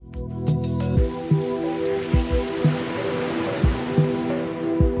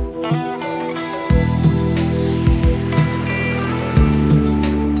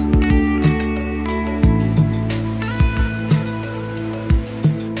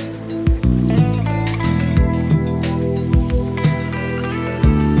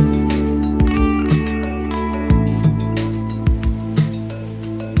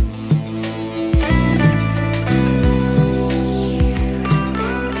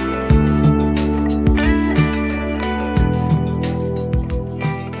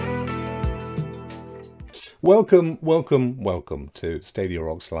Welcome, welcome, welcome to Stadia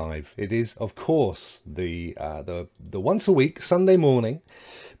Rocks Live. It is, of course, the once a week Sunday morning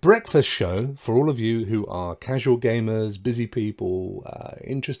breakfast show for all of you who are casual gamers, busy people,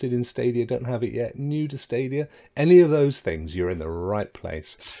 interested in Stadia, don't have it yet, new to Stadia, any of those things, you're in the right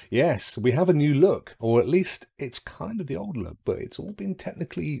place. Yes, we have a new look, or at least it's kind of the old look, but it's all been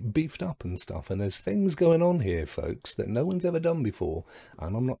technically beefed up and stuff, and there's things going on here, folks, that no one's ever done before,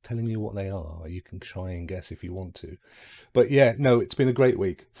 and I'm not telling you what they are. You can try and guess if you want to. But yeah, no, it's been a great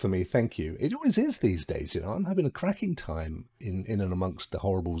week for me, thank you. It always is these days, I'm having a cracking time in and amongst the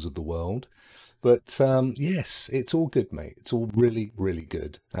horribles of the world. But yes, it's all good, mate. It's all really, really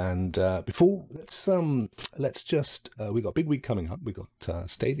good. And before let's just we've got a big week coming up. We've got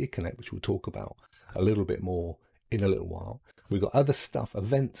Stadia Connect, which we'll talk about a little bit more in a little while. We've got other stuff,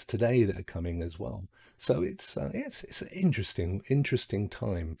 events today that are coming as well. So it's an interesting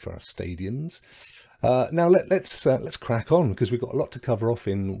time for us Stadians. Now let's crack on, because we've got a lot to cover off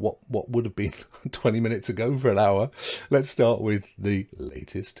in what would have been 20 minutes ago for an hour. Let's start with the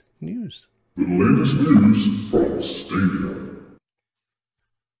latest news. The latest news from Stadia.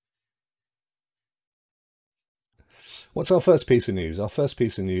 What's our first piece of news? Our first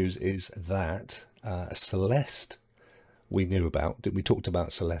piece of news is that Celeste, we knew about. We talked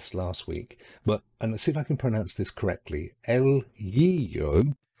about Celeste last week, and let's see if I can pronounce this correctly. El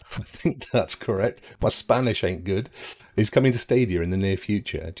Guillo, I think that's correct. My Spanish ain't good. Is coming to Stadia in the near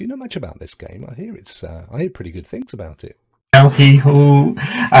future. Do you know much about this game? I hear I hear pretty good things about it. Well, hey ho,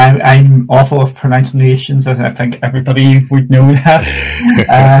 I'm awful of pronunciations, as I think everybody would know that.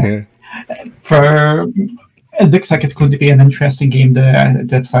 It looks like it's going to be an interesting game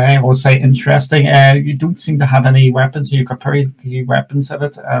to play. I will say interesting. You don't seem to have any weapons. You've got very few weapons in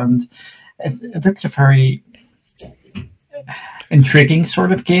it, and it looks a very intriguing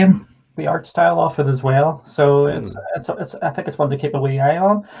sort of game. The art style of it as well. So it's I think it's one to keep a wee eye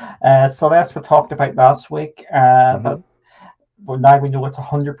on. Celeste we talked about last week, but well, now we know it's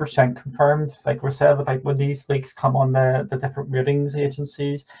 100% confirmed. Like we said about when these leaks come on the different ratings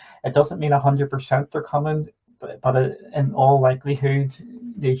agencies, it doesn't mean 100% they're coming, but in all likelihood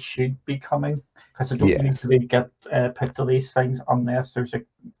they should be coming, because they don't usually get put to these things unless there's a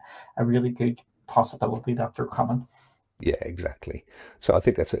really good possibility that they're coming. Yeah, exactly. So I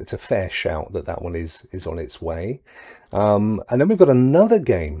think it's a fair shout that one is on its way. And then we've got another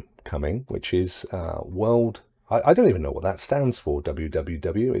game coming, which is World. I don't even know what that stands for.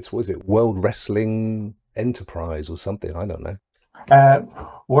 WWW. Was it World Wrestling Enterprise or something? I don't know.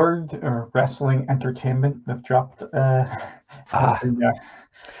 World Wrestling Entertainment. They've dropped. There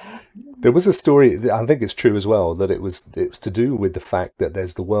was a story. I think it's true as well, that it was to do with the fact that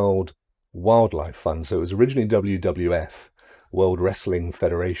there's the World Wildlife Fund. So it was originally WWF, World Wrestling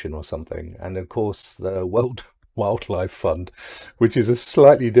Federation or something, and of course the World Wildlife Fund, which is a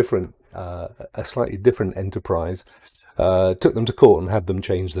slightly different enterprise, took them to court and had them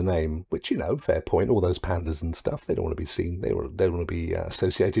change the name, which, fair point. All those pandas and stuff, they don't want to be seen. They don't want to be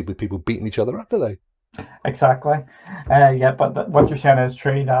associated with people beating each other up, do they? Exactly. Yeah, but what you're saying is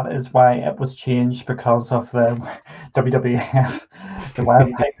true. That is why it was changed, because of the WWF, the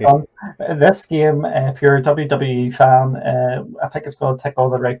Wildlife Fund. This game, if you're a WWE fan, I think it's going to tick all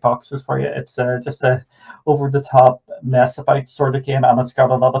the right boxes for you. It's just a over-the-top mess about sort of game, and it's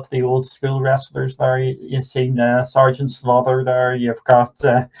got a lot of the old school wrestlers there. You've seen Sergeant Slaughter there. You've got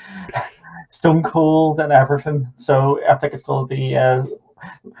Stone Cold and everything. So I think it's going to be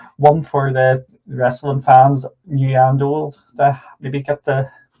one for the wrestling fans, new and old, to maybe get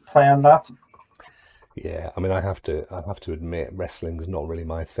to play on that. Yeah, I mean, I have to admit, wrestling is not really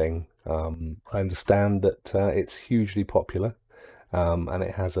my thing. I understand that it's hugely popular, and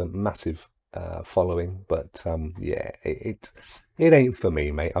it has a massive following, but yeah, it ain't for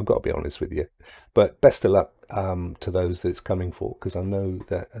me, mate. I've got to be honest with you. But best of luck to those that it's coming for, because I know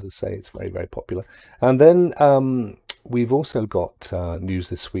that, as I say, it's very, very popular. And then we've also got news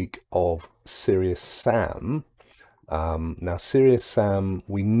this week of Serious Sam. Now, Serious Sam,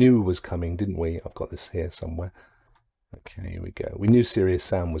 we knew was coming, didn't we? I've got this here somewhere. Okay, here we go. We knew Serious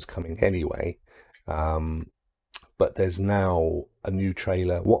Sam was coming anyway, but there's now a new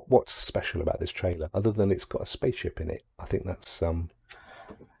trailer. What's special about this trailer, other than it's got a spaceship in it? I think that's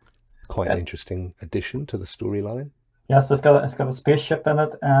quite an interesting addition to the storyline. Yes, it's got a spaceship in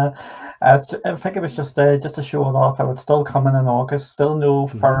it. I think it was just to show it off. It's still coming in August. Still no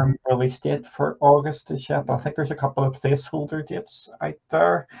firm release date for August yet. I think there's a couple of placeholder dates out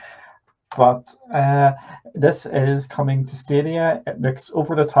there. But this is coming to Stadia. It looks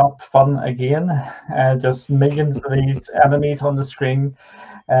over the top fun again. Just millions of these enemies on the screen.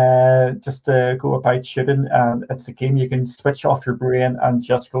 just to go about shooting. And it's a game you can switch off your brain and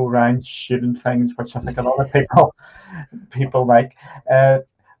just go around shooting things, which I think a lot of people like.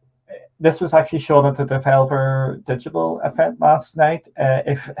 This was actually shown at the Developer Digital event last night.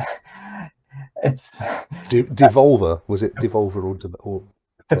 If it's Devolver, was it Devolver or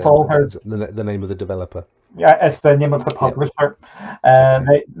Devolver? The name of the developer. Yeah, it's the name of the publisher.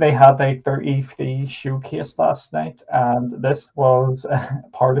 They had their E3 showcase last night, and this was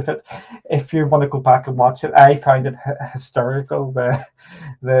part of it. If you want to go back and watch it, I find it hysterical,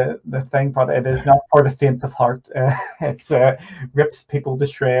 the thing, but it is not for the faint of heart. It's rips people to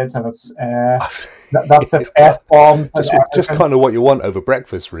shreds, and it's that's the F-bombs. Just kind of what you want over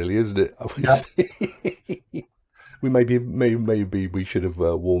breakfast, really, isn't it? Yeah. We maybe we should have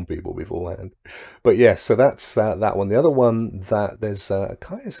warned people beforehand, but yes. So that's that one. The other one that there's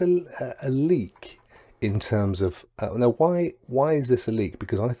kind of a leak in terms of now. Why is this a leak?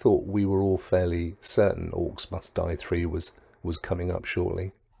 Because I thought we were all fairly certain Orcs Must Die 3 was coming up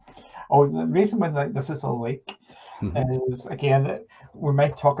shortly. Oh, the reason why this is a leak is, again, we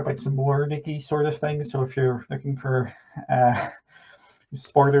might talk about some more leaky sort of things. So if you're looking for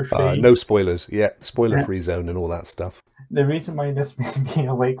spoiler-free. No spoilers. Yeah, spoiler-free zone and all that stuff. The reason why this may be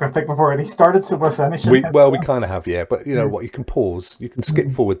a leak, I think we've already started, so we're finishing. We kind of have, yeah. But you know what? You can pause. You can skip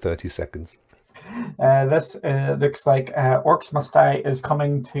forward 30 seconds. This looks like Orcs Must Die is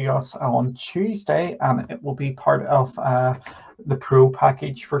coming to us on Tuesday, and it will be part of the Pro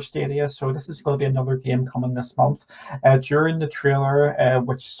package for Stadia. So this is going to be another game coming this month. During the trailer,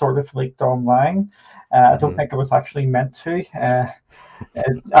 which sort of leaked online, I don't think it was actually meant to.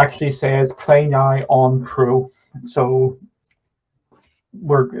 It actually says play now on Pro. So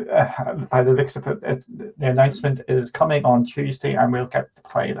we're by the looks of it, the announcement is coming on Tuesday, and we'll get to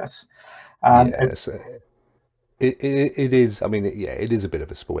play this. Yes, it is. I mean, it is a bit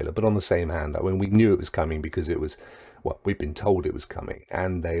of a spoiler, but on the same hand, I mean, we knew it was coming because it was we've been told it was coming,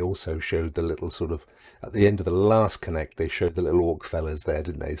 and they also showed the little sort of at the end of the last Connect, they showed the little orc fellas there,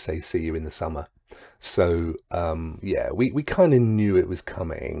 didn't they? Say, see you in the summer. So we kind of knew it was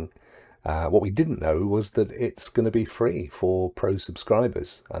coming. What we didn't know was that it's going to be free for Pro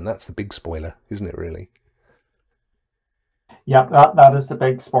subscribers, and that's the big spoiler, isn't it? Really. Yeah, that is the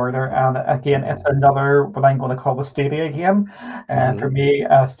big spoiler, and again, it's another what I'm going to call a Stadia game. For me,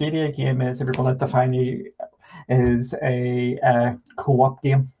 a Stadia game is, if you're going to define it, is a co-op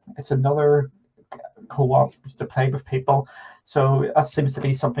game. It's another co-op to play with people. So that seems to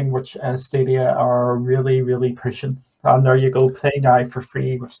be something which Stadia are really, really pushing. And there you go, play now for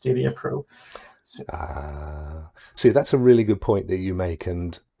free with Stadia Pro. See, that's a really good point that you make,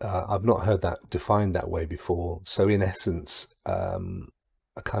 and I've not heard that defined that way before. So in essence, a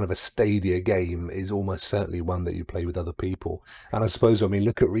kind of a Stadia game is almost certainly one that you play with other people. And I suppose when we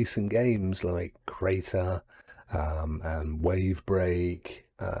look at recent games like Crater and Wavebreak,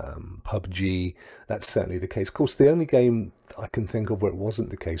 PUBG, that's certainly the case. Of course, the only game I can think of where it wasn't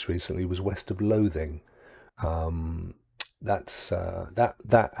the case recently was West of Loathing. That's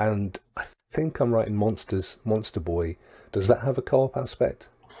that, and I think I'm right in Monster Boy. Does that have a co-op aspect?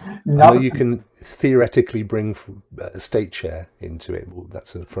 No. I know you can theoretically bring a state share into it. Well,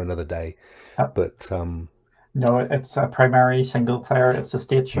 that's for another day. But no, it's a primary single player. It's a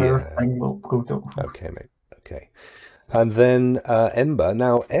state share thing. We'll go to. Okay, mate. Okay, and then Ember.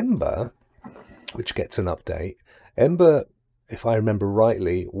 Now Ember, which gets an update. Ember, if I remember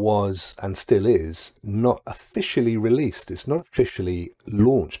rightly, was and still is not officially released. It's not officially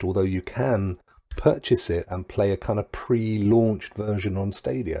launched, although you can purchase it and play a kind of pre-launched version on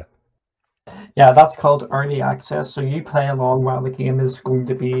Stadia. Yeah, that's called early access. So you play along while the game is going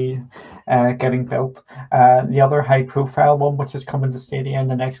to be getting built. The other high-profile one, which is coming to Stadia in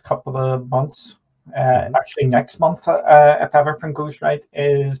the next couple of months, actually next month, if everything goes right,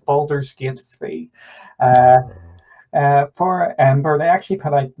 is Baldur's Gate 3. For Ember, they actually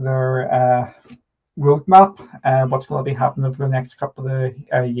put out their roadmap, what's going to be happening over the next couple of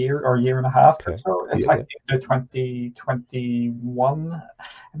year and a half. Okay. So it's into 2021.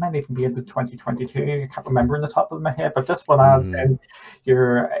 It might even be into 2022. I can't remember in the top of my head, but this one adds in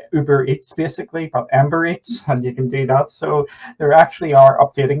your Uber Eats basically, but Ember Eats, and you can do that. So they actually are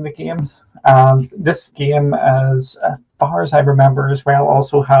updating the games. And this game, as far as I remember as well,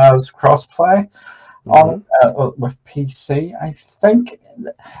 also has crossplay on with PC. I think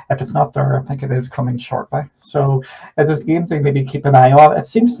if it's not there, I think it is coming shortly. So it is a game to maybe keep an eye on. It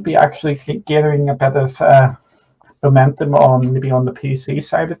seems to be actually gathering a bit of momentum on maybe on the PC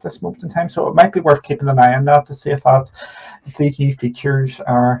side at this moment in time. So it might be worth keeping an eye on that to see if these new features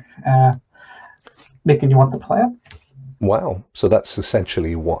are making you want to play it. Wow. So that's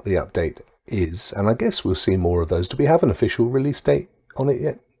essentially what the update is. And I guess we'll see more of those. Do we have an official release date on it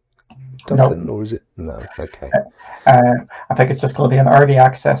yet, Duncan? No. Or is it? No. Okay. I think it's just going to be an early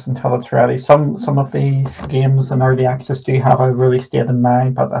access until it's ready. Some of these games in early access do have a release date in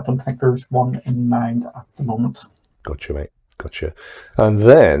mind, but I don't think there's one in mind at the moment. Gotcha, mate. Gotcha. And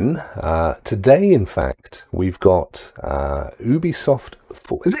then today, in fact, we've got Ubisoft.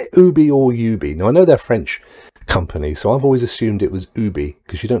 Is it Ubi or Ubi? Now, I know they're French company, so I've always assumed it was Ubi,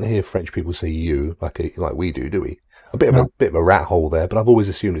 because you don't hear French people say you like we do we? A bit of a rat hole there, but I've always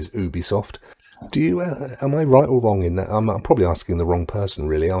assumed it's Ubisoft. Do you? Am I right or wrong in that? I'm probably asking the wrong person,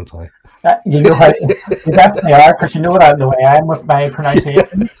 really, aren't I? You know how you definitely are, because you know that the way I am with my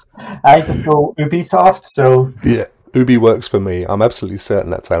pronunciations. I just go Ubisoft, so yeah. Ubi works for me. I'm absolutely certain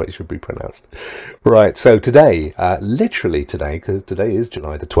that's how it should be pronounced. Right, so today, literally today, because today is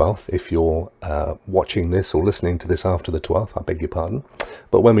July the 12th, if you're watching this or listening to this after the 12th, I beg your pardon.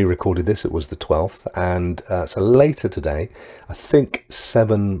 But when we recorded this, it was the 12th. And so later today, I think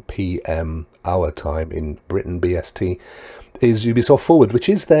 7 p.m. our time in Britain, BST, is Ubisoft Forward, which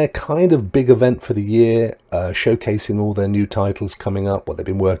is their kind of big event for the year, showcasing all their new titles coming up, what they've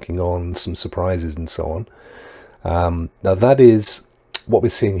been working on, some surprises and so on. Now that is what we're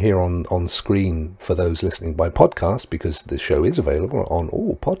seeing here on screen for those listening by podcast, because the show is available on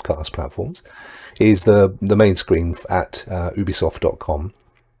all podcast platforms, is the main screen at ubisoft.com,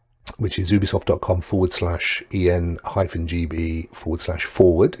 which is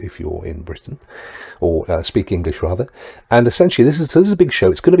ubisoft.com/en-gb/forward if you're in Britain, or speak English rather. And essentially this is a big show.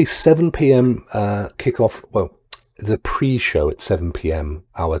 It's going to be 7 p.m. Kickoff. Well, the pre-show at 7 p.m.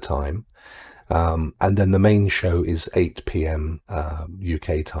 our time. And then the main show is 8 p.m.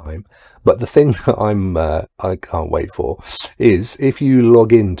 UK time. But the thing that I can't wait for is if you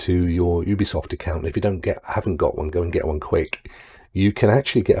log into your Ubisoft account, if you haven't got one, go and get one quick. You can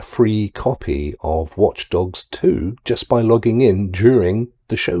actually get a free copy of Watch Dogs 2 just by logging in during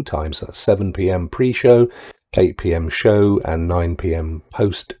the show time. So that's 7 p.m. pre-show, 8 p.m. show, and 9 p.m.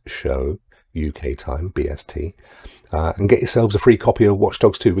 post-show UK time, BST. And get yourselves a free copy of Watch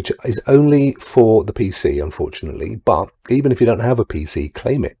Dogs 2, which is only for the PC, unfortunately. But even if you don't have a PC,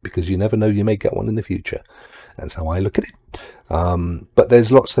 claim it, because you never know, you may get one in the future. That's how I look at it. But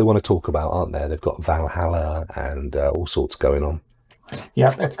there's lots they want to talk about, aren't there? They've got Valhalla and all sorts going on.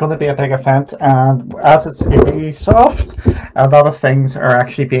 Yeah, it's going to be a big event, and as it's Ubisoft, a lot of things are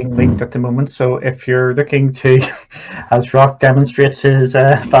actually being leaked at the moment. So if you're looking to, as Rock demonstrates his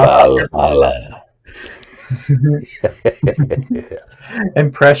Valhalla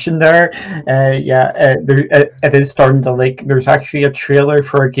impression there, it is starting to leak. There's actually a trailer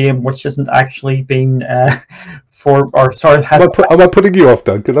for a game which isn't actually being am I putting you off,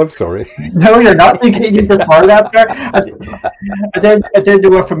 Duncan? I'm sorry. No, you're not. You just heard that there. I didn't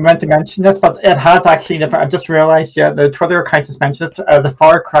know if I meant to mention this, but it has actually. I just realised, the Twitter account has mentioned it. The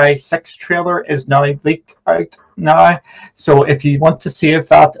Far Cry 6 trailer is now leaked out now. So if you want to save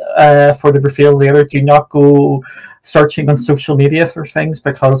that for the reveal later, do not go searching on social media for things,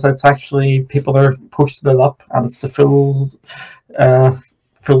 because it's actually people are posting it up, and it's the full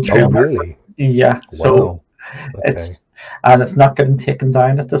trailer. Oh, really? Yeah. Wow. So. Okay. It's not getting taken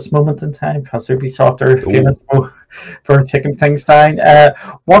down at this moment in time, because Ubisoft are famous for taking things down.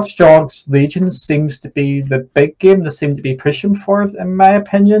 Watch Dogs Legion seems to be the big game. They seem to be pushing for it, in my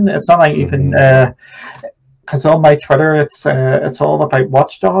opinion. It's not like even because on my Twitter, it's all about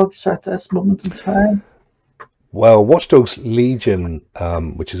Watch Dogs at this moment in time. Well, Watch Dogs Legion,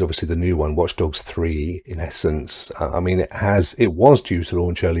 which is obviously the new one, Watch Dogs 3, in essence, it was due to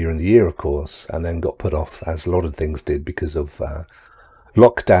launch earlier in the year, of course, and then got put off, as a lot of things did, because of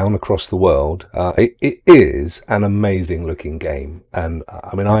lockdown across the world. It is an amazing looking game, and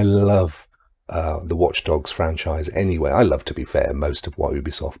I love the Watch Dogs franchise anyway. I love, to be fair, most of what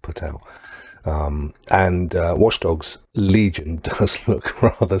Ubisoft put out. And Watch Dogs Legion does look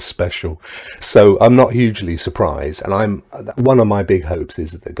rather special, so I'm not hugely surprised. And one of my big hopes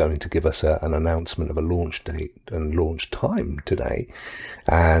is that they're going to give us an announcement of a launch date and launch time today,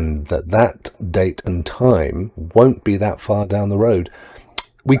 and that date and time won't be that far down the road.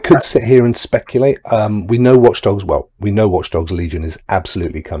 We could sit here and speculate. We know Watch Dogs Legion is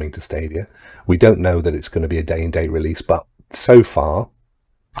absolutely coming to Stadia. We don't know that it's going to be a day-and-date release, but so far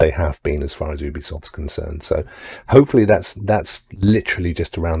they have been, as far as Ubisoft's concerned. So hopefully that's literally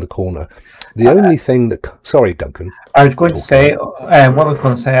just around the corner. The only thing that... Sorry, Duncan. I was going to say, what I was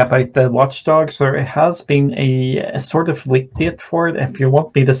going to say about the Watch Dogs, there has been a sort of leak date for it. If you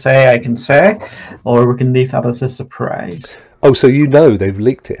want me to say, I can say, or we can leave that as a surprise. Oh, so they've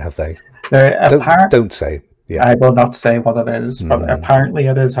leaked it, have they? Don't say. Yeah. I will not say what it is, but apparently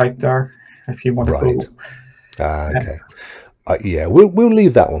it is out there if you want to Right. go. Okay. Yeah, we'll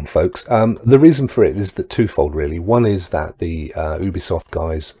leave that one, folks. The reason for it is that twofold, really. One is that the Ubisoft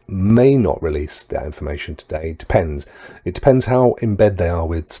guys may not release that information today. It depends how in bed they are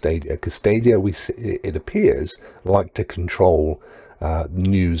with Stadia, because Stadia, it appears, like to control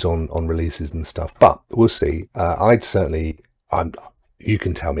news on releases and stuff. But we'll see. You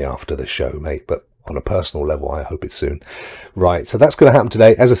can tell me after the show, mate, but on a personal level, I hope it's soon. Right, so that's going to happen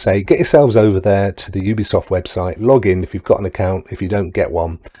today. As I say, get yourselves over there to the Ubisoft website, log in if you've got an account, if you don't get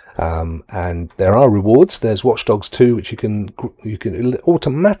one, and there are rewards. There's Watch Dogs 2, which you can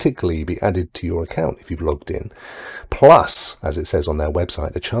automatically be added to your account if you've logged in. Plus, as it says on their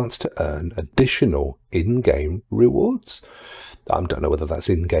website, the chance to earn additional in-game rewards. I don't know whether that's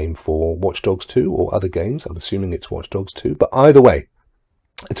in-game for Watch Dogs 2 or other games. I'm assuming it's Watch Dogs 2, but either way,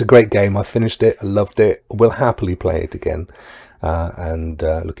 it's a great game. I finished it. I loved it. We'll happily play it again. And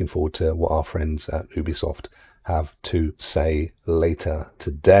looking forward to what our friends at Ubisoft have to say later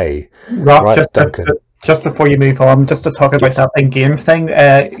today. Rob, Right, Duncan. just before you move on, just to talk about that in-game thing,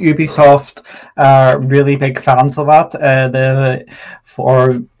 Ubisoft are really big fans of that.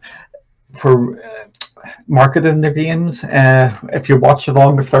 For marketing their games, if you watch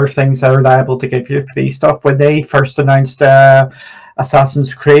along with their things, they're liable to give you free stuff. When they first announced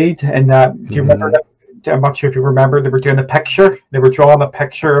Assassin's Creed, and do you remember that? I'm not sure if you remember, they were doing a picture. They were drawing a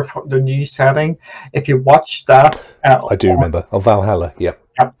picture of the new setting. If you watch that, I do remember. Oh, Valhalla. Yeah.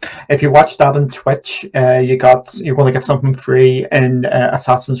 If you watch that on Twitch, you're going to get something free in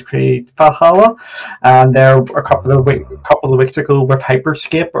Assassin's Creed Valhalla. And there a couple of weeks ago with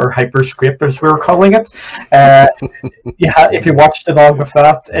Hyperscape, or Hyperscript as we were calling it. If you watched along with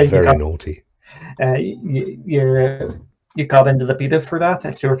that, Very naughty. You got into the beta for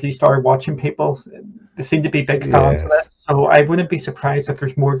that. So if you started watching people, they seem to be big fans of it. So I wouldn't be surprised if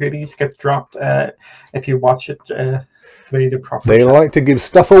there's more goodies get dropped if you watch it through the proper. They like to give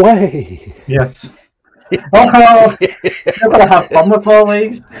stuff away. Yes. Oh, you're going to have fun with all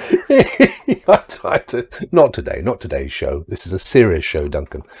these. I tried to. Not today. Not today's show. This is a serious show,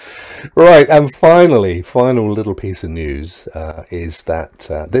 Duncan. Right, and finally, final little piece of news is that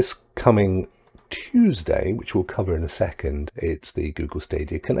this coming Tuesday, which we'll cover in a second, it's the Google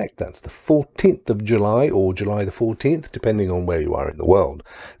Stadia Connect. That's the 14th of July, or July the 14th, depending on where you are in the world.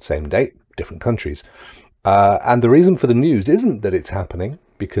 Same date, different countries. And the reason for the news isn't that it's happening,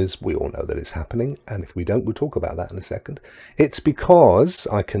 because we all know that it's happening, and if we don't, we'll talk about that in a second. It's because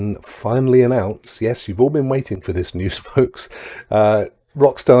I can finally announce, yes, you've all been waiting for this news, folks,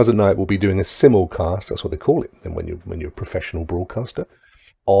 Rockstars at Night will be doing a simulcast, that's what they call it, and when you're a professional broadcaster,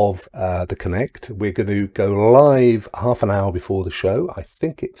 of the Connect. We're going to go live half an hour before the show. I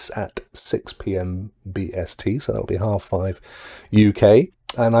think it's at 6 p.m. BST, so that'll be 5:30 UK.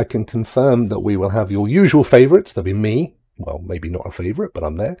 And I can confirm that we will have your usual favourites. There'll be me, well, maybe not a favourite, but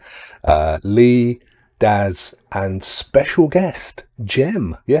I'm there. Lee, Daz, and special guest,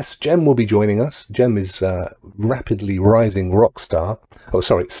 Jem. Yes, Jem will be joining us. Jem is rapidly rising star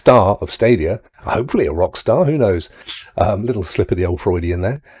of Stadia. Hopefully a rock star, who knows? Little slip of the old Freudian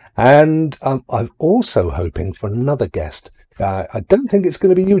there. And I'm also hoping for another guest. I don't think it's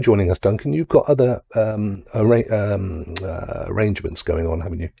going to be you joining us, Duncan. You've got other arrangements going on,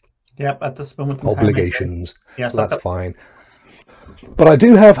 haven't you? Yep, at this moment. Obligations. Yes, so that's fine. But I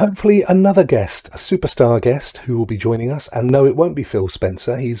do have, hopefully, another guest, a superstar guest, who will be joining us. And no, it won't be Phil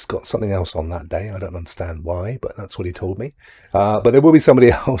Spencer. He's got something else on that day. I don't understand why, but that's what he told me. But there will be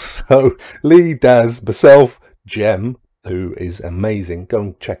somebody else. So Lee, Daz, myself, Jem, who is amazing. Go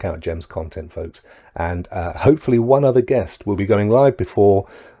and check out Jem's content, folks. And hopefully one other guest will be going live before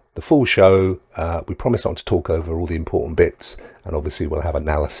the full show. We promise not to talk over all the important bits, and obviously we'll have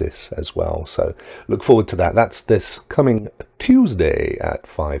analysis as well. So look forward to that. That's this coming Tuesday at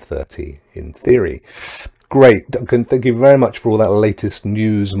 5:30 in theory. Great, Duncan. Thank you very much for all that latest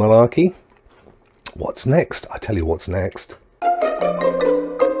news malarkey. What's next? I tell you what's next.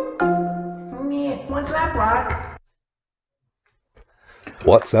 What's up, Rock?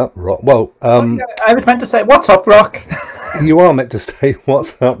 What's up, Rock? Well, I was meant to say, "What's up, Rock?" You are meant to say,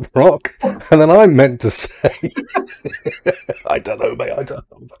 "What's up, Rock?" And then I'm meant to say, I don't know, mate. I don't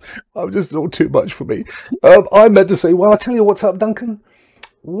know. I'm just all too much for me. I'm meant to say, well, I tell you what's up, Duncan.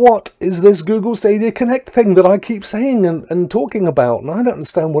 What is this Google Stadia Connect thing that I keep saying and talking about? And I don't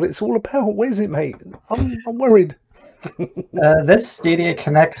understand what it's all about. Where's it, mate? I'm worried. This Stadia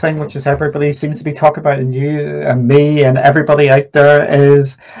Connect thing, which is everybody seems to be talking about, and you and me and everybody out there,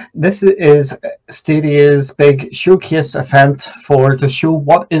 is this is Stadia's big showcase event to show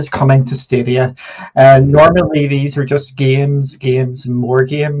what is coming to Stadia. And normally these are just games, and more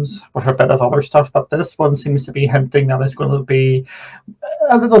games with a bit of other stuff, but this one seems to be hinting that it's going to be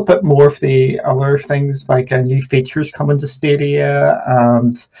a little bit more of the other things, like new features coming to Stadia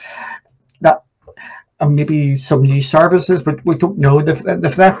and that. And maybe some new services, but we don't know.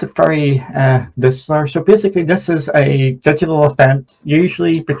 They've left it very dissimilar. So basically, this is a digital event,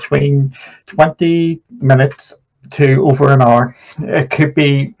 usually between 20 minutes to over an hour. It could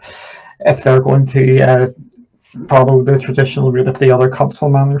be, if they're going to follow the traditional route of the other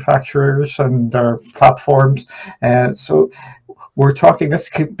console manufacturers and their platforms. So we're talking, this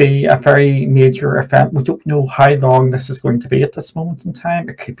could be a very major event. We don't know how long this is going to be at this moment in time.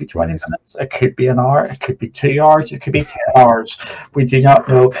 It could be 20 minutes, it could be an hour, it could be 2 hours, it could be 10 hours. We do not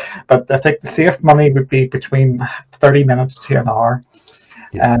know. But I think the safe money would be between 30 minutes to an hour.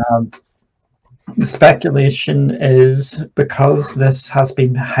 Yeah. And the speculation is, because this has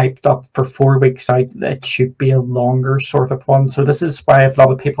been hyped up for 4 weeks out, it should be a longer sort of one. So this is why a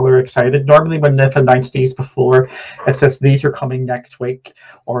lot of people are excited. Normally when they've announced these before, it says these are coming next week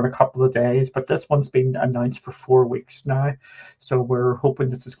or in a couple of days, but this one's been announced for 4 weeks now. So we're hoping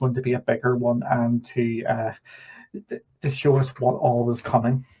this is going to be a bigger one and to show us what all is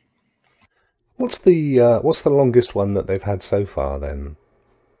coming. What's the longest one that they've had so far then?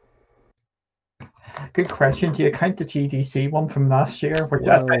 Good question. Do you count the GDC one from last year?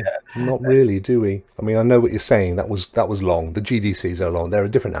 Well, not really, do we? I mean, I know what you're saying. That was long. The GDCs are long. They're a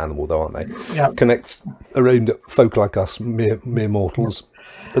different animal, though, aren't they? Yeah. Connects around folk like us, mere mortals.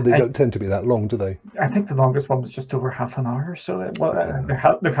 But they don't tend to be that long, do they? I think the longest one was just over half an hour or so.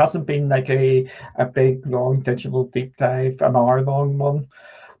 There hasn't been like a big, long digital deep dive, an hour-long one.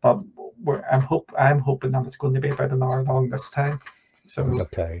 But I'm hoping that it's going to be about an hour long this time. So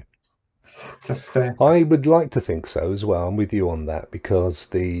okay. Just, I would like to think so as well. I'm with you on that, because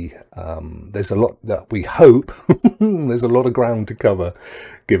there's a lot that we hope there's a lot of ground to cover,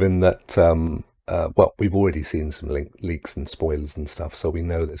 given that well, we've already seen some leaks and spoilers and stuff, so we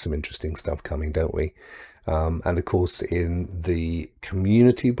know there's some interesting stuff coming, don't we? And of course, in the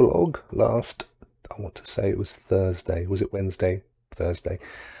community blog I want to say it was Thursday, was it Wednesday? Thursday,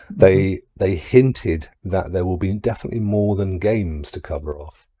 they hinted that there will be definitely more than games to cover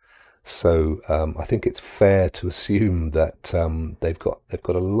off. So I think it's fair to assume that they've got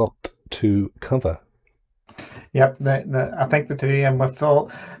a lot to cover. Yep, I think they do, and with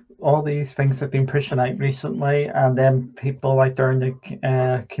all these things have been pushing out recently, and then people like during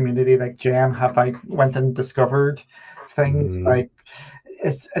the community like Jem have went and discovered things like.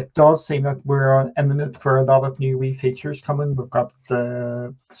 It does seem that we're imminent for a lot of new wee features coming. We've got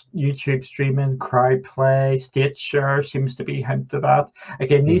the YouTube streaming, crowd play, state share seems to be hinted at.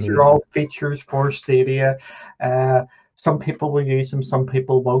 Again, these are all features for Stadia. Some people will use them, some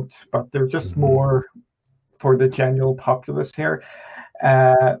people won't, but they're just more for the general populace here.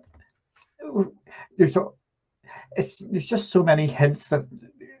 There's just so many hints that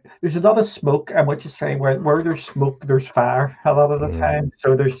there's a lot of smoke, and what you say, where there's smoke, there's fire a lot of the time.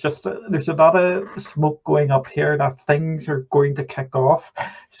 So there's a lot of smoke going up here that things are going to kick off.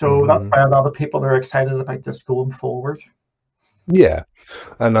 So that's why a lot of people are excited about this going forward. Yeah,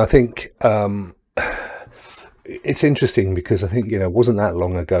 and I think it's interesting, because I think, wasn't that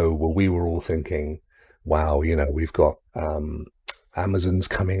long ago where we were all thinking, wow, we've got Amazon's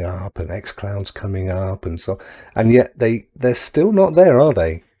coming up and xCloud's coming up, and so, and yet they're still not there, are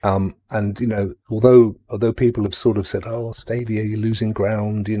they? And although people have sort of said, oh, Stadia, you're losing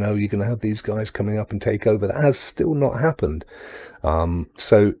ground, you're going to have these guys coming up and take over, that has still not happened.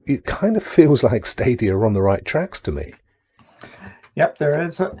 So it kind of feels like Stadia are on the right tracks to me. Yep, there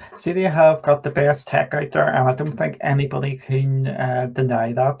is. Stadia have got the best tech out there, and I don't think anybody can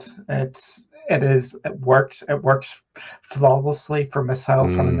deny that. It works flawlessly for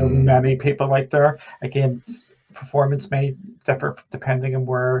myself, and I know many people out there. Again, performance may differ depending on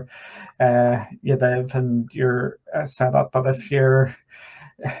where you live and your setup, but if you're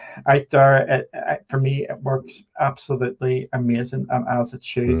out there, for me, it works absolutely amazing, and as it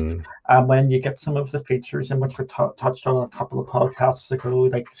should. And when you get some of the features in which we touched on a couple of podcasts ago,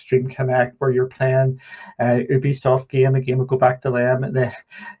 like Stream Connect, where you're playing Ubisoft game, again, we'll go back to them,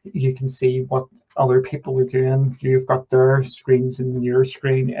 you can see what other people are doing. You've got their screens and your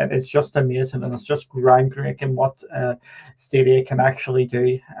screen. It is just amazing, and it's just groundbreaking what Stadia can actually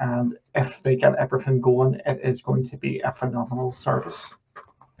do. And if they get everything going, it is going to be a phenomenal service.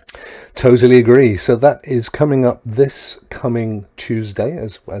 Totally agree. So that is coming up this coming Tuesday,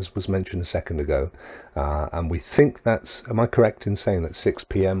 as was mentioned a second ago. And we think that's, am I correct in saying that 6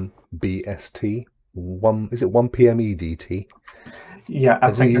 p.m. BST? Is it 1 p.m. EDT? Yeah,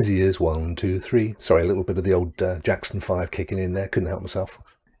 as easy as 1, 2, 3. Sorry, a little bit of the old Jackson 5 kicking in there. Couldn't help myself.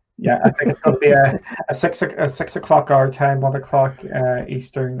 Yeah, I think it's going to be a 6 o'clock our time, 1 o'clock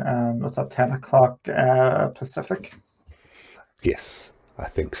Eastern, and what's that, 10 o'clock Pacific? Yes, I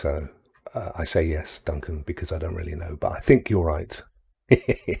think so. I say yes, Duncan, because I don't really know, but I think you're right.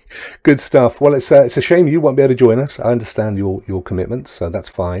 Good stuff. Well, it's a shame you won't be able to join us. I understand your commitments, so that's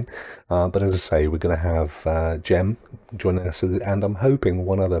fine. But as I say, we're going to have Jem joining us, and I'm hoping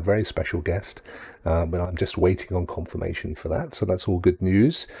one other very special guest. But I'm just waiting on confirmation for that, so that's all good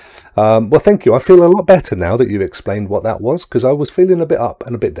news. Well, thank you. I feel a lot better now that you've explained what that was, because I was feeling a bit up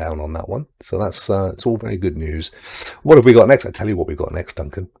and a bit down on that one. So that's it's all very good news. What have we got next? I'll tell you what we've got next,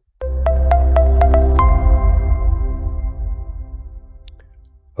 Duncan.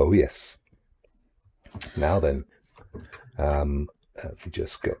 Oh yes. Now then, let me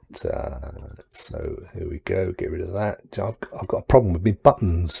just get so here we go. Get rid of that. I've got a problem with my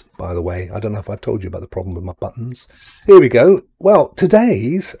buttons, by the way. I don't know if I've told you about the problem with my buttons. Here we go. Well,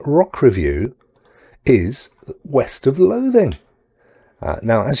 today's rock review is West of Loathing.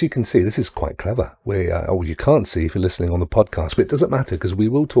 Now, as you can see, this is quite clever. You can't see if you're listening on the podcast, but it doesn't matter because we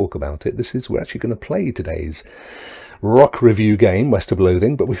will talk about it. We're actually going to play today's rock review game, West of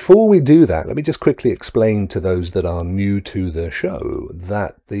Loathing. But before we do that, let me just quickly explain to those that are new to the show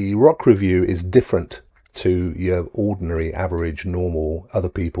that the rock review is different to your ordinary, average, normal, other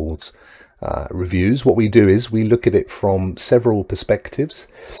people's reviews. What we do is we look at it from several perspectives,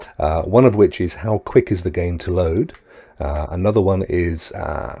 one of which is how quick is the game to load. Another one is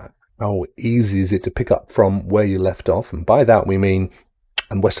how easy is it to pick up from where you left off. And by that we mean,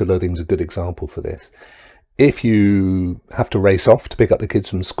 and West of Loathing is a good example for this, if you have to race off to pick up the kids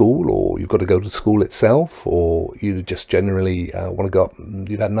from school, or you've got to go to school itself, or you just generally want to go up,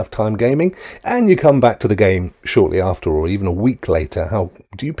 you've had enough time gaming, and you come back to the game shortly after, or even a week later, how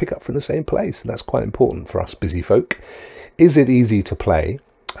do you pick up from the same place? And that's quite important for us busy folk. Is it easy to play?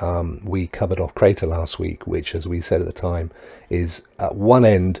 We covered off Crater last week, which, as we said at the time, is at one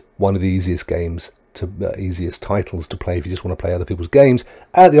end one of the easiest games easiest titles to play if you just want to play other people's games.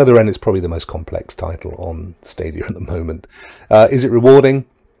 At the other end, it's probably the most complex title on Stadia at the moment. Is it rewarding?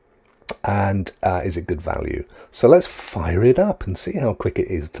 And is it good value? So let's fire it up and see how quick it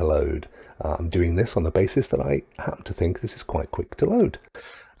is to load. I'm doing this on the basis that I happen to think this is quite quick to load.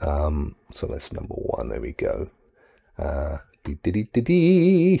 So let's number 1. There we go.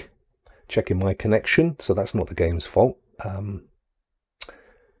 Checking my connection. So that's not the game's fault.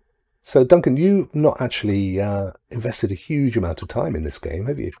 So, Duncan, you've not actually invested a huge amount of time in this game,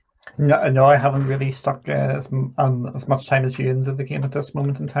 have you? No, I haven't really stuck as much time as you into the game at this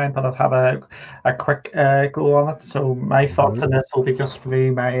moment in time, but I've had a quick go on it. So my thoughts on this will be just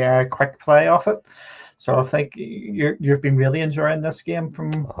through my quick play of it. So I think you've been really enjoying this game.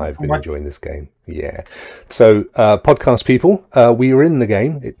 I've been enjoying this game, yeah. So podcast people, we were in the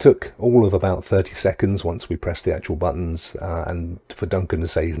game. It took all of about 30 seconds once we pressed the actual buttons, and for Duncan to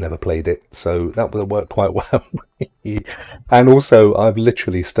say he's never played it. So that will work quite well. And also, I've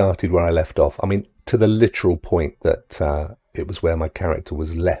literally started where I left off. I mean, to the literal point that it was where my character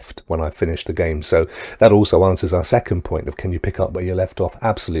was left when I finished the game. So that also answers our second point of, can you pick up where you left off?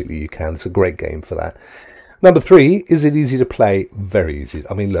 Absolutely you can. It's a great game for that. Number 3, is it easy to play? Very easy.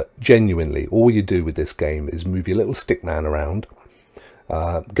 I mean, look, genuinely, all you do with this game is move your little stick man around,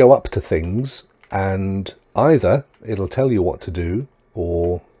 go up to things, and either it'll tell you what to do,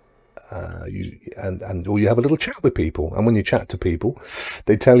 or or you have a little chat with people, and when you chat to people,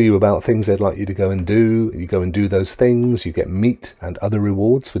 they tell you about things they'd like you to go and do. You go and do those things, you get meat and other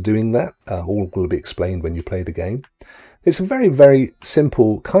rewards for doing that. All will be explained when you play the game. It's a very, very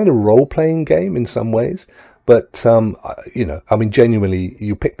simple kind of role-playing game in some ways, but I mean, genuinely,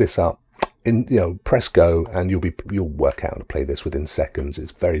 you pick this up, press go, and you'll work out how to play this within seconds.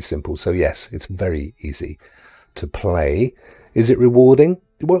 It's very simple. So yes, it's very easy to play. Is it rewarding?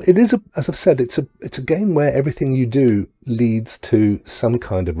 Well, it is, as I've said, it's a game where everything you do leads to some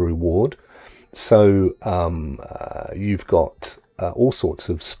kind of reward. So you've got all sorts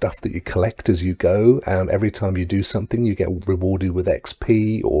of stuff that you collect as you go. Every time you do something, you get rewarded with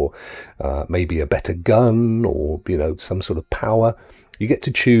XP, or maybe a better gun, or some sort of power. You get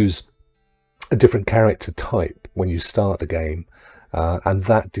to choose a different character type when you start the game. And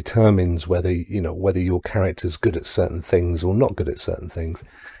that determines whether your character's good at certain things or not good at certain things.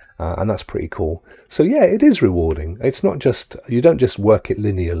 And that's pretty cool. So yeah, it is rewarding. It's not just, you don't just work it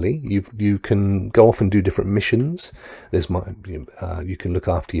linearly. You can go off and do different missions. You can look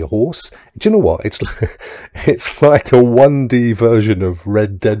after your horse. Do you know what? It's it's like a 1D version of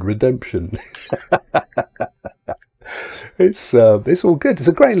Red Dead Redemption. It's all good. It's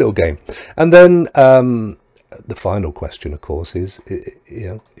a great little game. And then the final question, of course, is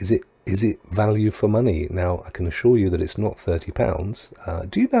is it value for money? Now, I can assure you that it's not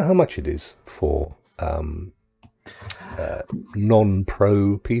 £30. Do you know how much it is for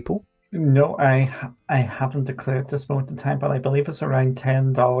non-pro people? No, I haven't declared this moment in time, but I believe it's around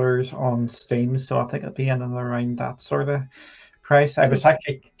 $10 on Steam, so I think it'll be in and around that sort of price. I was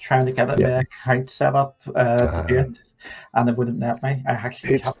actually trying to get an account set up to do it, and it wouldn't let me.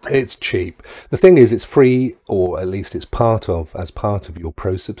 It's cheap. The thing is, it's free, or at least it's as part of your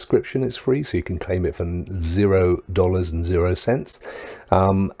pro subscription. It's free, so you can claim it for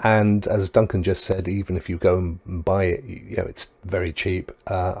 $0.00. And as Duncan just said, even if you go and buy it, it's very cheap.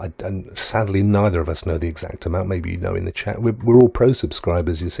 And sadly, neither of us know the exact amount. Maybe you know in the chat. We're all pro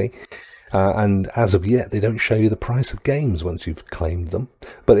subscribers, you see. And as of yet, they don't show you the price of games once you've claimed them.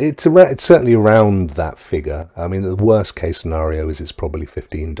 But it's certainly around that figure. I mean, the worst case scenario is it's probably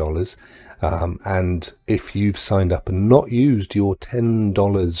 $15. And if you've signed up and not used your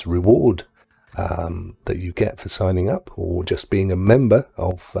 $10 reward that you get for signing up or just being a member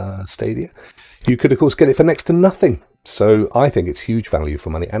of Stadia, you could, of course, get it for next to nothing. So I think it's huge value for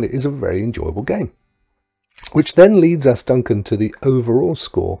money, and it is a very enjoyable game. Which then leads us, Duncan, to the overall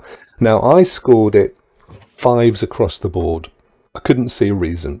score. Now, I scored it 5s across the board. I couldn't see a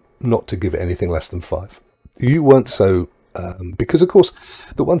reason not to give it anything less than 5. You weren't so... because, of course,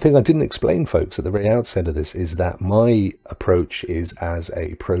 the one thing I didn't explain, folks, at the very outset of this is that my approach is as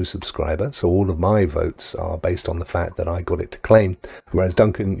a pro subscriber. So all of my votes are based on the fact that I got it to claim. Whereas,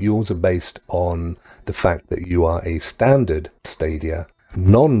 Duncan, yours are based on the fact that you are a standard Stadia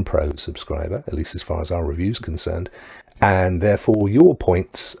non-pro subscriber, at least as far as our review's concerned, and therefore your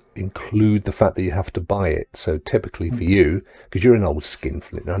points include the fact that you have to buy it. So typically for you, because you're an old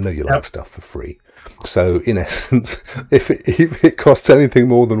skinflint, I know you like stuff for free, so in essence, if it costs anything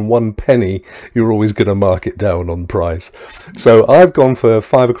more than 1 penny, you're always going to mark it down on price. So I've gone for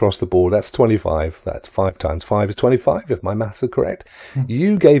 5 across the board. That's 25. That's 5 times 5 is 25, if my maths are correct.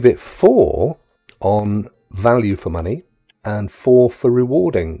 You gave it 4 on value for money and 4 for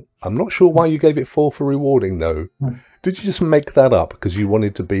rewarding. I'm not sure why you gave it 4 for rewarding, though. Did you just make that up because you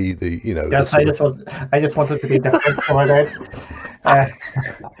wanted to be the, Yes, I just wanted to be different for that.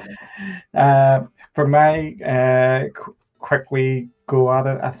 For my quick wee go at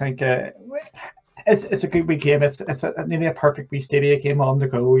it, I think it's a good wee game. It's nearly a perfect wee Stadia game on the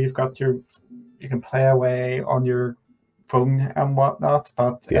go. You can play away on your phone and whatnot,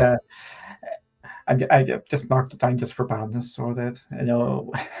 but I just knocked it down just for badness, so that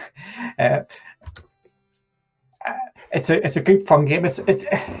it's a good fun game. I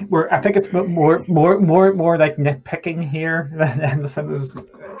think it's more like nitpicking here than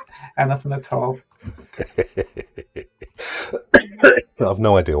anything at all. I've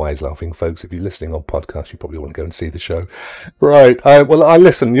no idea why he's laughing, folks. If you're listening on podcast, you probably want to go and see the show. Right. I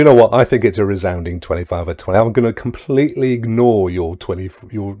listen. You know what? I think it's a resounding 25 out of 20. I'm going to completely ignore your 2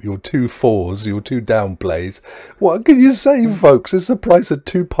 4s, your 2 downplays. What can you say, folks? It's the price of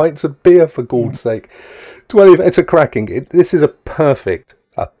 2 pints of beer, for God's sake. 20. It's a cracking. This is a perfect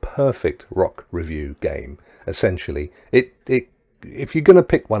rock review game. Essentially, if you're going to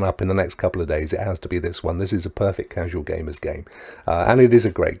pick one up in the next couple of days, it has to be this one. This is a perfect casual gamer's game. And it is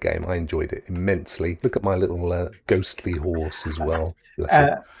a great game. I enjoyed it immensely. Look at my little ghostly horse as well.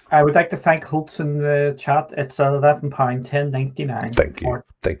 I would like to thank Holtz in the chat. It's £11, $10.99. Thank you.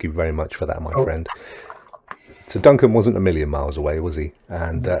 Thank you very much for that, my friend. So Duncan wasn't a million miles away, was he?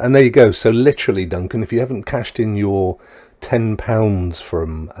 And there you go. So literally, Duncan, if you haven't cashed in your £10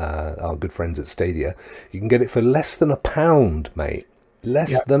 from our good friends at Stadia, you can get it for less than £1, mate.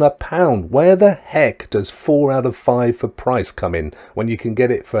 Less than £1. Where the heck does 4 out of 5 for price come in when you can get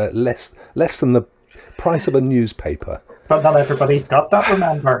it for less than the price of a newspaper? But not everybody's got that,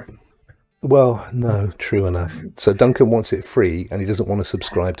 remember. Well, no, true enough. So Duncan wants it free, and he doesn't want to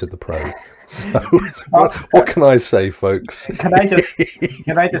subscribe to the Pro. So what can I say, folks? Can I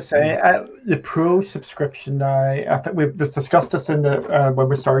just say the Pro subscription now? I think we've discussed this in the when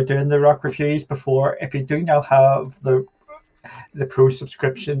we started doing the rock reviews before. If you do now have the Pro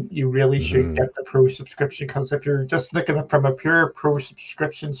subscription, you really should get the Pro subscription, because if you're just looking at it from a pure Pro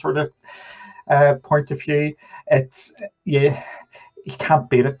subscription sort of point of view, you can't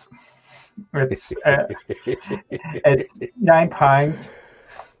beat it. It's £9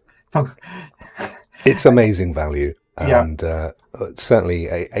 It's amazing value. Yeah. And it's certainly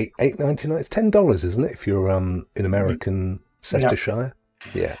 $8.99. It's $10, isn't it? If you're in American Leicestershire,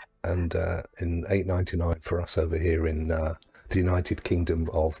 yeah, and in $8.99 for us over here in the United Kingdom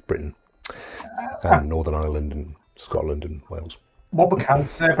of Britain and Northern Ireland and Scotland and Wales. What we can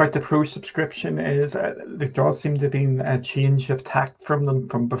say about the Pro subscription is there does seem to be a change of tact from them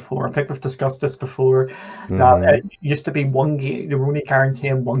from before. I think we've discussed this before. That it used to be one game, you were only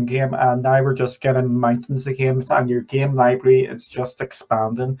guaranteeing one game, and now we're just getting mountains of games, and your game library is just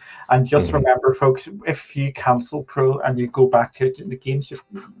expanding. And just remember, folks, if you cancel Pro and you go back to it, the games you've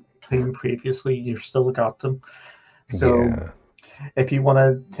played previously, you've still got them. So if you want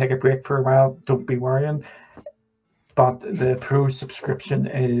to take a break for a while, don't be worrying. But the Pro subscription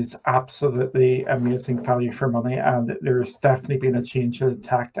is absolutely amazing value for money, and there's definitely been a change of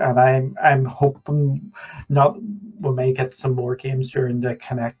tact. And I'm hoping we may get some more games during the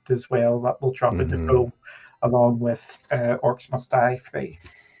Connect as well that will drop into Pro, along with Orcs Must Die 3.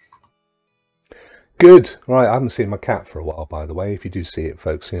 Good. Right, I haven't seen my cat for a while, by the way. If you do see it,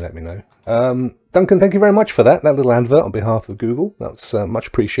 folks, you let me know. Duncan, thank you very much for that little advert on behalf of Google. That's much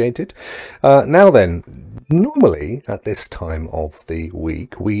appreciated. Now then, normally at this time of the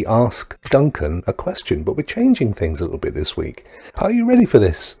week, we ask Duncan a question, but we're changing things a little bit this week. Are you ready for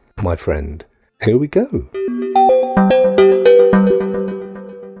this, my friend? Here we go.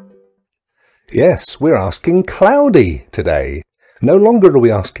 Yes, we're asking Cloudy today. No longer are we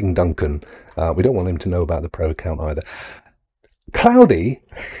asking Duncan. We don't want him to know about the Pro account either. Cloudy,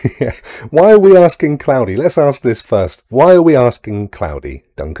 why are we asking Cloudy? Let's ask this first. Why are we asking Cloudy,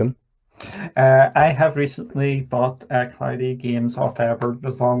 Duncan? I have recently bought Cloudy games off Ebert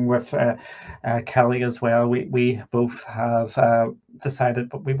along with Kelly as well. We both have decided,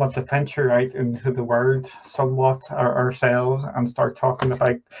 but we want to venture out into the world somewhat ourselves and start talking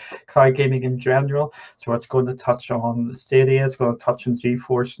about cloud gaming in general. So it's going to touch on Stadia, it's going to touch on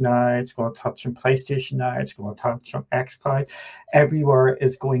GeForce Now, it's going to touch on PlayStation Now, it's going to touch on xCloud. Everywhere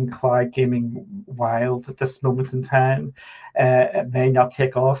is going cloud gaming wild at this moment in time. It may not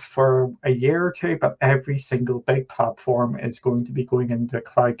take off for a year or two, but every single big platform is going to be going into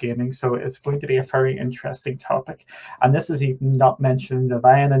cloud gaming. So it's going to be a very interesting topic. And this is even not mentioning the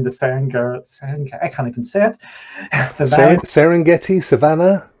lion and the Serengeti. I can't even say it. Serengeti,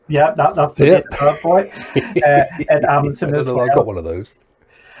 Savannah. Yeah, that's the boy. And Amundsen as well. I got one of those.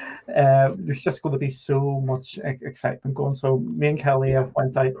 There's just going to be so much excitement going. So me and Kelly have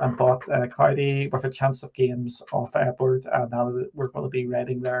went out and bought Cloudy with a chance of games off Edward, and now we're going to be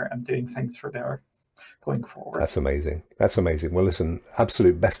reading there and doing things for there going forward. That's amazing. That's amazing. Well, listen,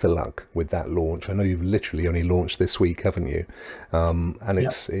 absolute best of luck with that launch. I know you've literally only launched this week, haven't you? And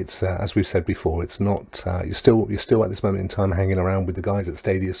it's as we've said before, it's not you're still at this moment in time hanging around with the guys at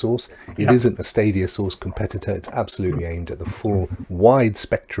Stadia Source. It isn't a Stadia Source competitor. It's absolutely aimed at the full wide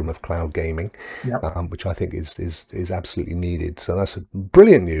spectrum of cloud gaming, which I think is absolutely needed. So that's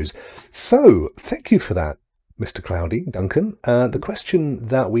brilliant news. So thank you for that, Mr. Cloudy, Duncan. The question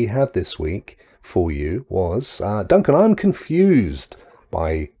that we had this week for you was, Duncan, I'm confused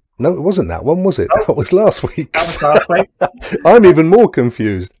by... No, it wasn't that one, was it? That was last week's. I'm even more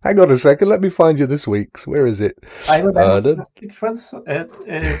confused. Hang on a second, let me find you this week's. Where is it? I remember this week's one. It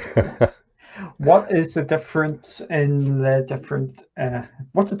is... What is the difference in the different...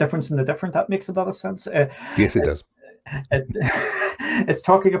 what's the difference in the different? That makes a lot of sense. Yes, it does. It's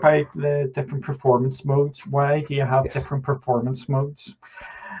talking about the different performance modes. Why do you have different performance modes?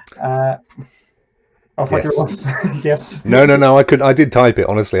 Yes. No. I did type it.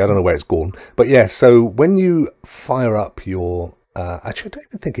 Honestly, I don't know where it's gone. But yes. So when you fire up your, actually, I don't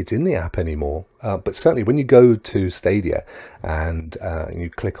even think it's in the app anymore. But certainly when you go to Stadia and you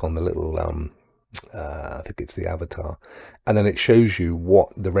click on the little, I think it's the avatar, and then it shows you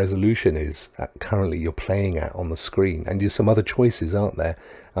what the resolution is currently you're playing at on the screen, and there's some other choices, aren't there?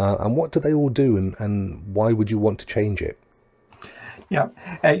 And what do they all do, and why would you want to change it? Yeah,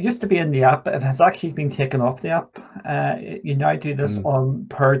 it used to be in the app. It has actually been taken off the app. You now do this on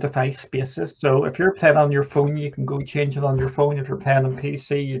per device basis. So if you're playing on your phone, you can go change it on your phone. If you're playing on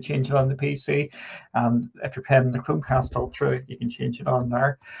PC, you change it on the PC. And if you're playing the Chromecast Ultra, you can change it on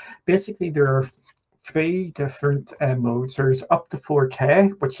there. Basically, there are 3 different modes. There's up to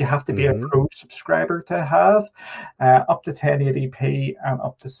 4K, which you have to be a Pro subscriber to have, up to 1080p and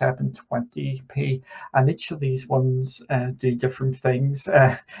up to 720p. And each of these ones do different things.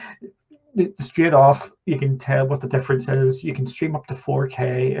 Straight off, you can tell what the difference is. You can stream up to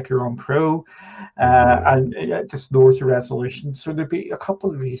 4K if you're on Pro, and it just lowers the resolution. So there'd be a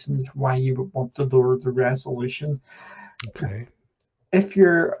couple of reasons why you would want to lower the resolution. Okay. if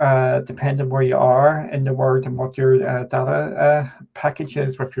you're depending where you are in the world and what your data package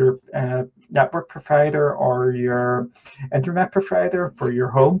is with your network provider or your internet provider for your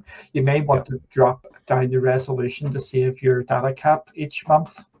home, you may want to drop down the resolution to save your data cap each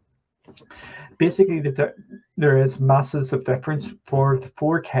month. Basically, there is masses of difference. For the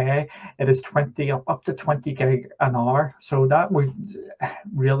 4K, it is 20 up to 20 gig an hour. So that would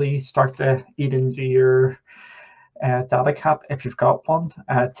really start to eat into your data cap if you've got one.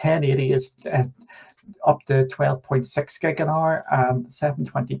 1080 is up to 12.6 gig an hour, and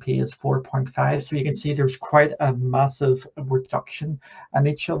 720p is 4.5. So you can see there's quite a massive reduction in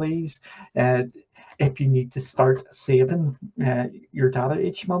each of these if you need to start saving your data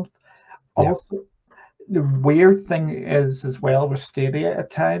each month. Also, the weird thing is as well with Stadia at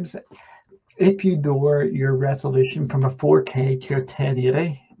times, if you lower your resolution from a 4K to a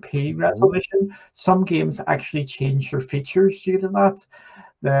 1080p resolution, some games actually change their features due to that.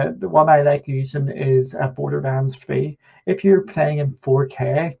 The one I like using is Borderlands 3. If you're playing in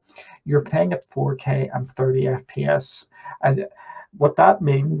 4K, you're playing at 4K and 30 FPS. And what that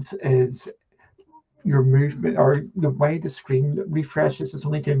means is your movement or the way the screen refreshes is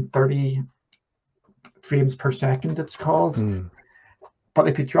only doing 30 frames per second, it's called. But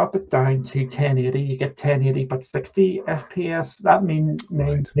if you drop it down to 1080, you get 1080 but 60 FPS. That means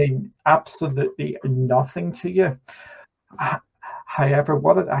absolutely nothing to you. However,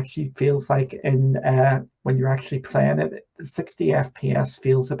 what it actually feels like in when you're actually playing it, 60 FPS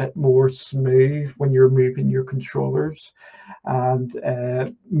feels a bit more smooth when you're moving your controllers and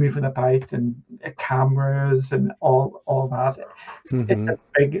moving about and cameras and all that. It's a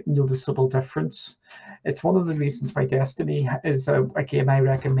big noticeable difference. It's one of the reasons why Destiny is a game I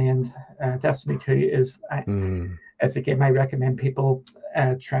recommend. Destiny 2 is a game I recommend people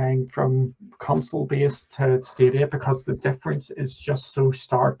trying from console-based to Stadia, because the difference is just so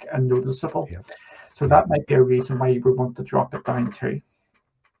stark and noticeable. So that might be a reason why you would want to drop it down too.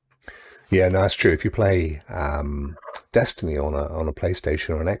 Yeah, no, that's true. If you play Destiny on a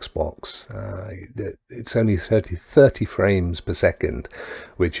PlayStation or an Xbox, it's only 30 frames per second,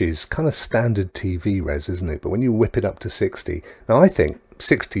 which is kind of standard TV res, isn't it? But when you whip it up to 60, now I think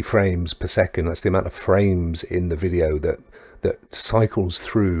 60 frames per second, that's the amount of frames in the video that cycles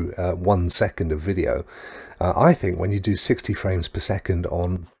through 1 second of video. I think when you do 60 frames per second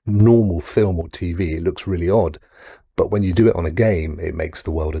on normal film or TV, it looks really odd. But when you do it on a game, it makes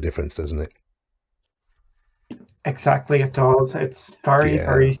the world a difference, doesn't it? Exactly, it does. It's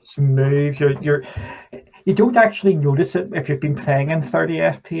very smooth. You don't actually notice it if you've been playing in 30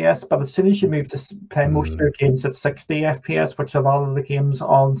 FPS, but as soon as you move to playing most of your games at 60 FPS, which a lot of the games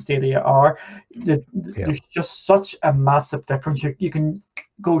on Stadia are, there's just such a massive difference. You can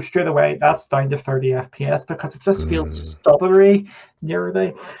go straight away, that's down to 30 FPS, because it just feels stuttery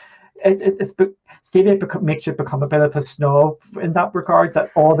nearly. Stadia makes you become a bit of a snob in that regard,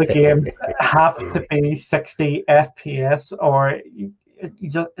 that all the games have to be 60 FPS, or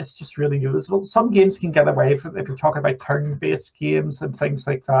it's just really noticeable. Some games can get away with it if you're talking about turn-based games and things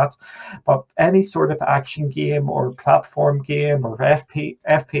like that, but any sort of action game or platform game or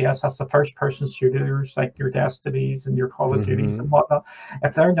FPS, that's the first-person shooters like your Destinies and your Call of Duties and whatnot,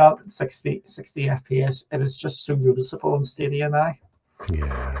 if they're not 60 FPS, it is just so noticeable in Stadia now.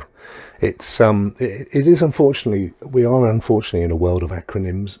 Yeah, it's it is unfortunately, we are unfortunately in a world of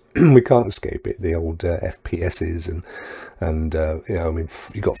acronyms. We can't escape it. The old FPSs and you know, I mean,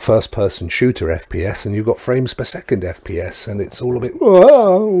 you've got first person shooter FPS and you've got frames per second FPS, and it's all a bit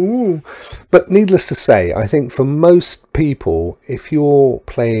whoa. But needless to say, I think for most people, if you're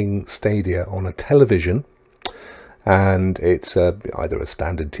playing Stadia on a television, and it's either a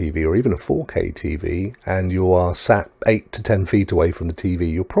standard TV or even a 4K TV, and you are sat 8 to 10 feet away from the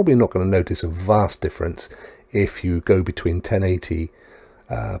TV, you're probably not going to notice a vast difference if you go between 1080p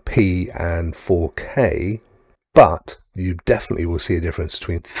and 4K, but you definitely will see a difference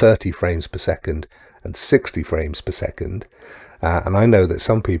between 30 frames per second and 60 frames per second. And I know that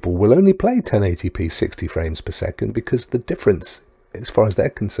some people will only play 1080p 60 frames per second because the difference, as far as they're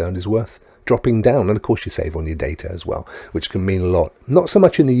concerned, is worth dropping down. And of course you save on your data as well, which can mean a lot. Not so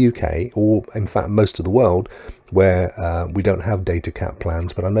much in the UK, or in fact most of the world, where we don't have data cap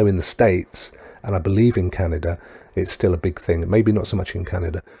plans, but I know in the States, and I believe in Canada, it's still a big thing. Maybe not so much in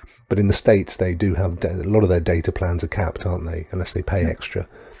Canada, but in the States they do have a lot of their data plans are capped, aren't they, unless they pay extra.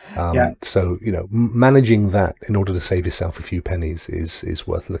 So, you know, managing that in order to save yourself a few pennies is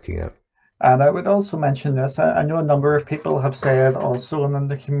worth looking at. And I would also mention this. I know a number of people have said also in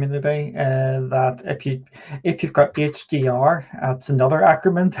the community that if you've got HDR, that's another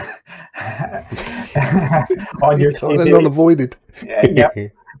acronym on your Oh, they're TV. not avoided. Yeah,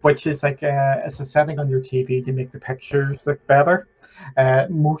 which is like it's a setting on your TV to make the pictures look better.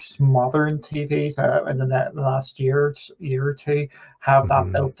 Most modern TVs in the last year or two have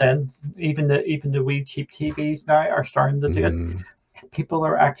that built in. Even the wee cheap TVs now are starting to do it. People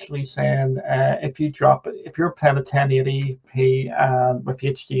are actually saying if you're playing a 1080p with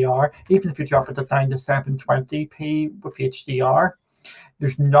HDR, even if you drop it down to 720p with HDR,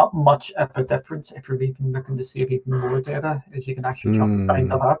 there's not much of a difference if you're even looking to save even more data, as you can actually drop it down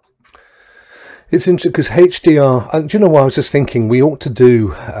to that. It's interesting because HDR, and do you know what, I was just thinking we ought to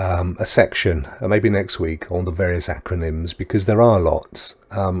do a section, maybe next week, on the various acronyms, because there are lots.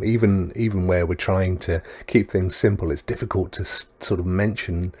 Even where we're trying to keep things simple, it's difficult to sort of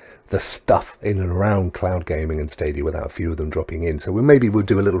mention the stuff in and around cloud gaming and Stadia without a few of them dropping in. So we'll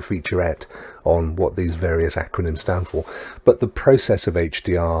do a little featurette on what these various acronyms stand for. But the process of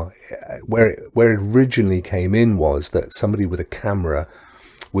HDR, where it originally came in, was that somebody with a camera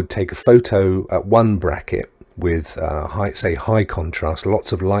would take a photo at one bracket with high contrast,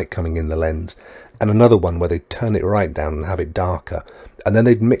 lots of light coming in the lens, and another one where they'd turn it right down and have it darker, and then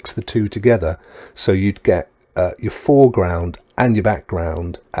they'd mix the two together, so you'd get your foreground and your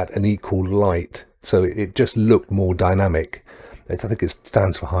background at an equal light, so it just looked more dynamic. I think it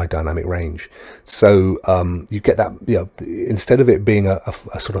stands for high dynamic range. So you get that, instead of it being a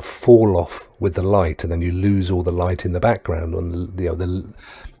sort of fall off with the light, and then you lose all the light in the background.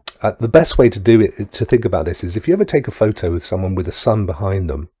 The best way to do it, to think about this, is if you ever take a photo with someone with the sun behind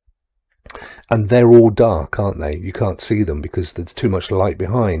them, and they're all dark, aren't they? You can't see them because there's too much light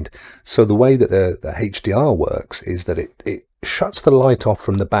behind. So the way that the HDR works is that it shuts the light off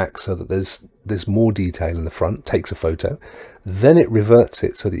from the back so that there's more detail in the front, takes a photo, then it reverts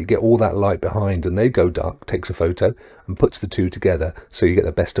it so that you get all that light behind and they go dark, takes a photo and puts the two together, so you get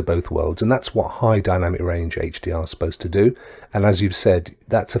the best of both worlds. And that's what high dynamic range HDR is supposed to do. And as you've said,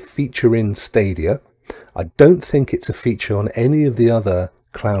 that's a feature in Stadia. I don't think it's a feature on any of the other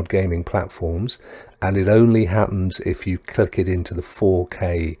cloud gaming platforms, and it only happens if you click it into the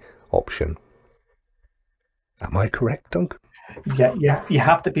 4K option. Am I correct, Duncan? Yeah, you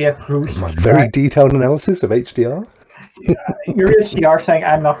have to be a pro. My very detailed analysis of HDR. Your HDR thing,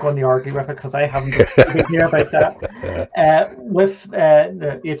 I'm not going to argue with it because I haven't been here about that. With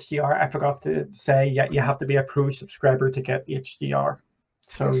the HDR, I forgot to say, you have to be a pro subscriber to get HDR.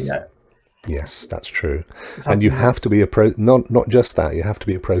 So yes. Yes, that's true. And you have to be a pro, not just that, you have to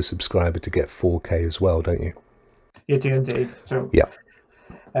be a pro subscriber to get 4K as well, don't you? You do indeed. So yeah.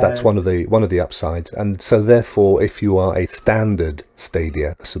 That's one of the upsides. And so therefore, if you are a standard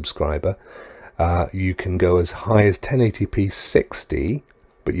Stadia subscriber, you can go as high as 1080p 60,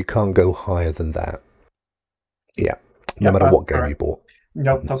 but you can't go higher than that. Yeah, no matter what game you bought.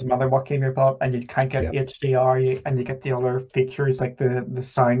 Nope, doesn't matter what game you bought, and you can't get HDR, and you get the other features like the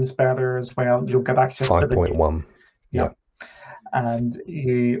sound's better as well. You'll get access to 5.1. Yeah. And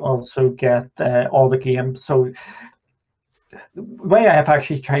you also get all the games. So the way I have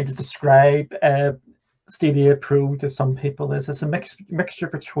actually tried to describe Stadia Pro to some people is it's a mixture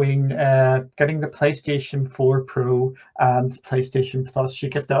between getting the PlayStation 4 Pro and PlayStation Plus. You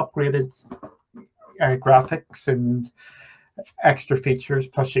get the upgraded graphics and extra features,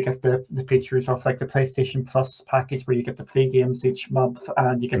 plus you get the features of like the PlayStation Plus package where you get the free games each month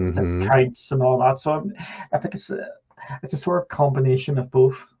and you get the discounts and all that. So I think it's a sort of combination of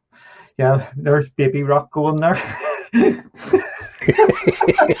both. Yeah, there's Baby Rock going there.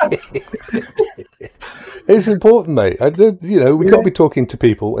 It's important, mate. We got to be talking to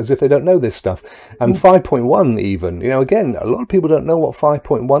people as if they don't know this stuff. And 5.1 even, again, a lot of people don't know what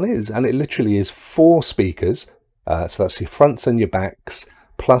 5.1 is, and it literally is 4 speakers. So that's your fronts and your backs,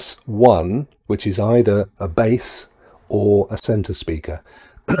 plus 1, which is either a bass or a center speaker.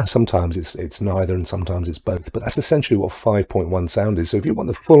 Sometimes it's neither, and sometimes it's both. But that's essentially what 5.1 sound is. So if you want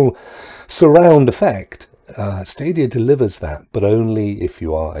the full surround effect, Stadia delivers that, but only if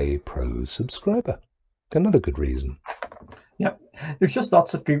you are a pro subscriber. Another good reason. Yep, there's just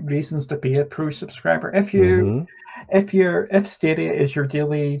lots of good reasons to be a pro subscriber. If Stadia is your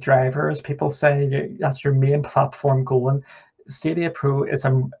daily driver, as people say, that's your main platform going, Stadia Pro is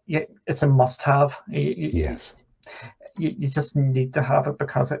a must-have. Yes. You just need to have it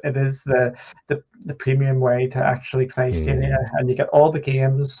because it is the premium way to actually play Stadia, and you get all the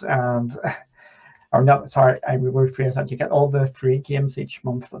games and. Or not, sorry, I will rephrase that. You get all the free games each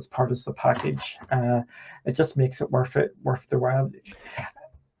month as part of the package. It just makes it worth the while.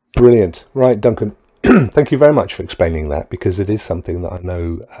 Brilliant. Right, Duncan. Thank you very much for explaining that, because it is something that I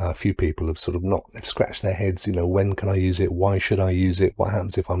know a few people have sort of they've scratched their heads, when can I use it? Why should I use it? What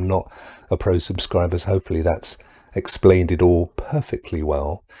happens if I'm not a pro subscriber? Hopefully that's explained it all perfectly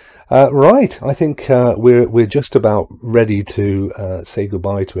well. Right, I think we're just about ready to say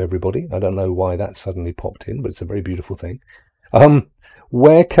goodbye to everybody. I don't know why that suddenly popped in, but it's a very beautiful thing.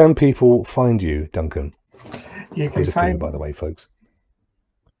 Where can people find you, Duncan? You can find, by the way, folks.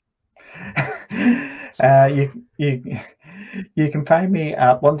 You can find me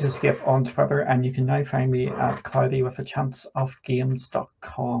at Wonderskip on Twitter, and you can now find me at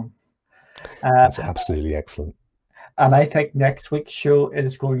cloudywithachanceofgames.com. That's absolutely excellent. And I think next week's show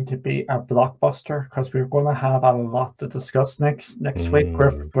is going to be a blockbuster, because we're going to have a lot to discuss next week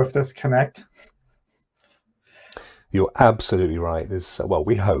with this Connect. You're absolutely right. Well,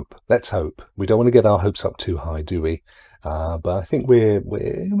 we hope. Let's hope. We don't want to get our hopes up too high, do we? But I think we're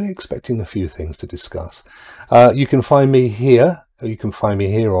expecting a few things to discuss. You can find me here. You can find me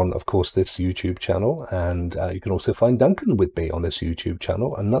here on, of course, this YouTube channel, and you can also find Duncan with me on this YouTube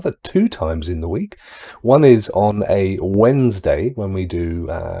channel another 2 times in the week. One is on a Wednesday when we do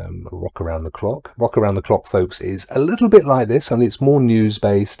Rock Around the Clock. Rock Around the Clock, folks, is a little bit like this, only it's more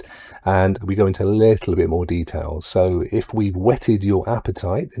news-based, and we go into a little bit more detail. So if we've whetted your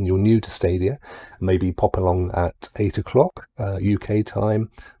appetite and you're new to Stadia, maybe pop along at 8 o'clock UK time,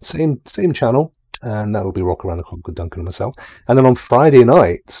 same channel. And that'll be Rock Around the Clock with Duncan and myself. And then on Friday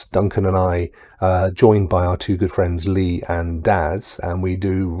nights, Duncan and I, joined by our 2 good friends, Lee and Daz, and we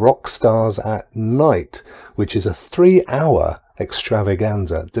do Rock Stars at Night, which is a 3-hour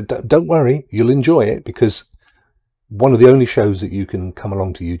extravaganza. Don't worry, you'll enjoy it, because one of the only shows that you can come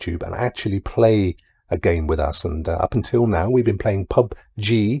along to YouTube and actually play a game with us. And up until now, we've been playing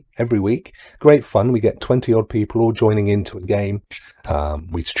PUBG every week. Great fun. We get 20 odd people all joining into a game.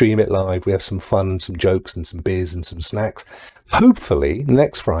 We stream it live. We have some fun, some jokes and some beers and some snacks. Hopefully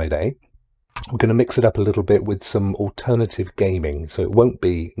next Friday, we're going to mix it up a little bit with some alternative gaming. So it won't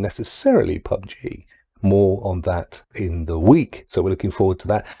be necessarily PUBG. More on that in the week, so we're looking forward to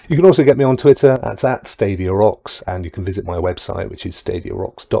that. You can also get me on Twitter, that's at Stadia Rocks, and you can visit my website, which is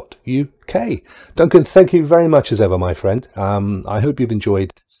stadiarocks.uk. Duncan, thank you very much as ever, my friend. I hope you've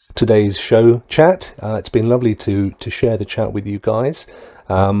enjoyed today's show chat. It's been lovely to share the chat with you guys,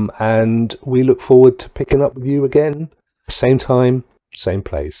 and we look forward to picking up with you again, same time, same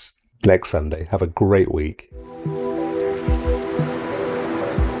place, next Sunday. Have a great week.